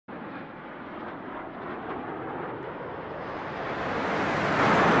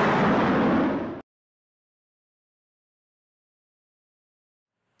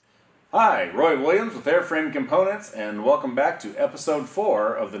Hi, Roy Williams with Airframe Components, and welcome back to episode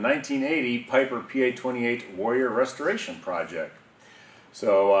 4 of the 1980 Piper PA28 Warrior Restoration Project.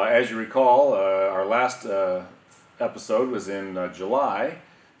 So, as you recall, our last episode was in July.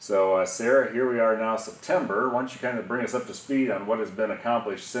 So, Sarah, here we are now, September. Why don't you kind of bring us up to speed on what has been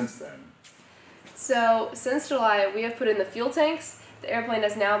accomplished since then? So, since July, we have put in the fuel tanks. The airplane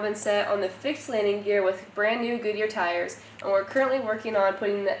has now been set on the fixed landing gear with brand new Goodyear tires, and we're currently working on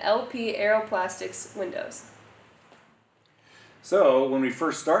putting the LP Aeroplastics windows. So, when we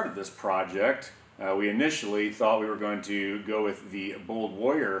first started this project, we initially thought we were going to go with the Bold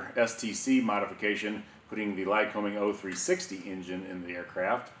Warrior STC modification, putting the Lycoming 0360 engine in the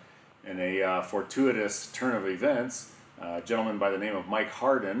aircraft. In a fortuitous turn of events, a gentleman by the name of Mike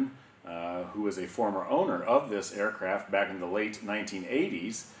Harden, who was a former owner of this aircraft back in the late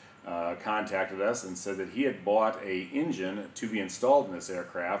 1980s, contacted us and said that he had bought an engine to be installed in this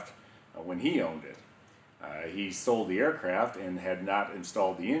aircraft when he owned it. He sold the aircraft and had not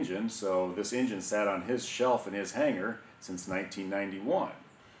installed the engine, so this engine sat on his shelf in his hangar since 1991.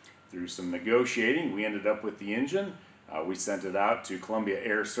 Through some negotiating, we ended up with the engine. We sent it out to Columbia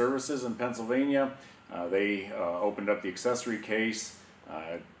Air Services in Pennsylvania. They opened up the accessory case,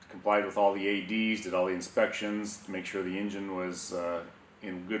 complied with all the ADs, did all the inspections to make sure the engine was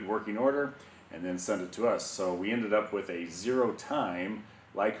in good working order, and then sent it to us. So we ended up with a zero-time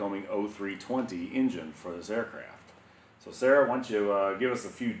Lycoming 0320 engine for this aircraft. So Sarah, why don't you give us a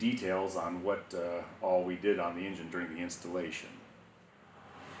few details on what all we did on the engine during the installation?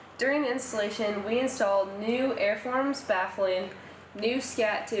 During the installation, we installed new airforms baffling, new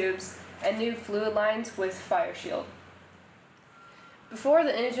scat tubes, and new fluid lines with fire shield. Before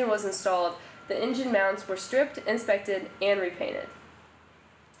the engine was installed, the engine mounts were stripped, inspected, and repainted.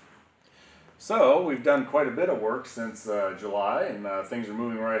 So we've done quite a bit of work since July, and things are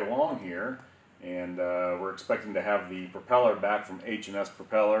moving right along here. And we're expecting to have the propeller back from H&S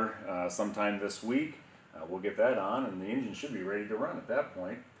Propeller sometime this week. We'll get that on, and the engine should be ready to run at that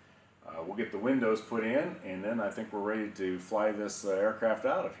point. We'll get the windows put in, and then I think we're ready to fly this aircraft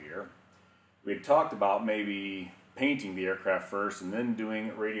out of here. We had talked about maybe painting the aircraft first and then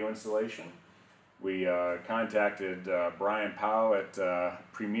doing radio installation. We contacted Brian Powell at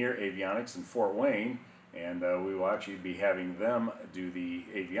Premier Avionics in Fort Wayne, and we will actually be having them do the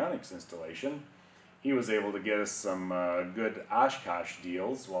avionics installation. He was able to get us some good Oshkosh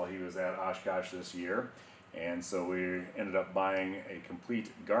deals while he was at Oshkosh this year, and so we ended up buying a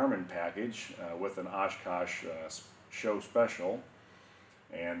complete Garmin package with an Oshkosh show special.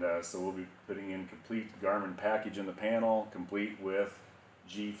 And so we'll be putting in complete Garmin package in the panel, complete with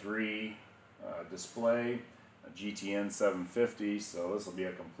G3 display, a GTN 750, so this will be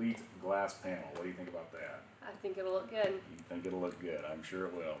a complete glass panel. What do you think about that? I think it'll look good. You think it'll look good? I'm sure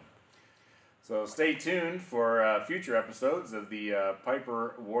it will. So stay tuned for future episodes of the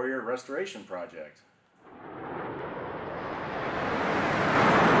Piper Warrior Restoration Project.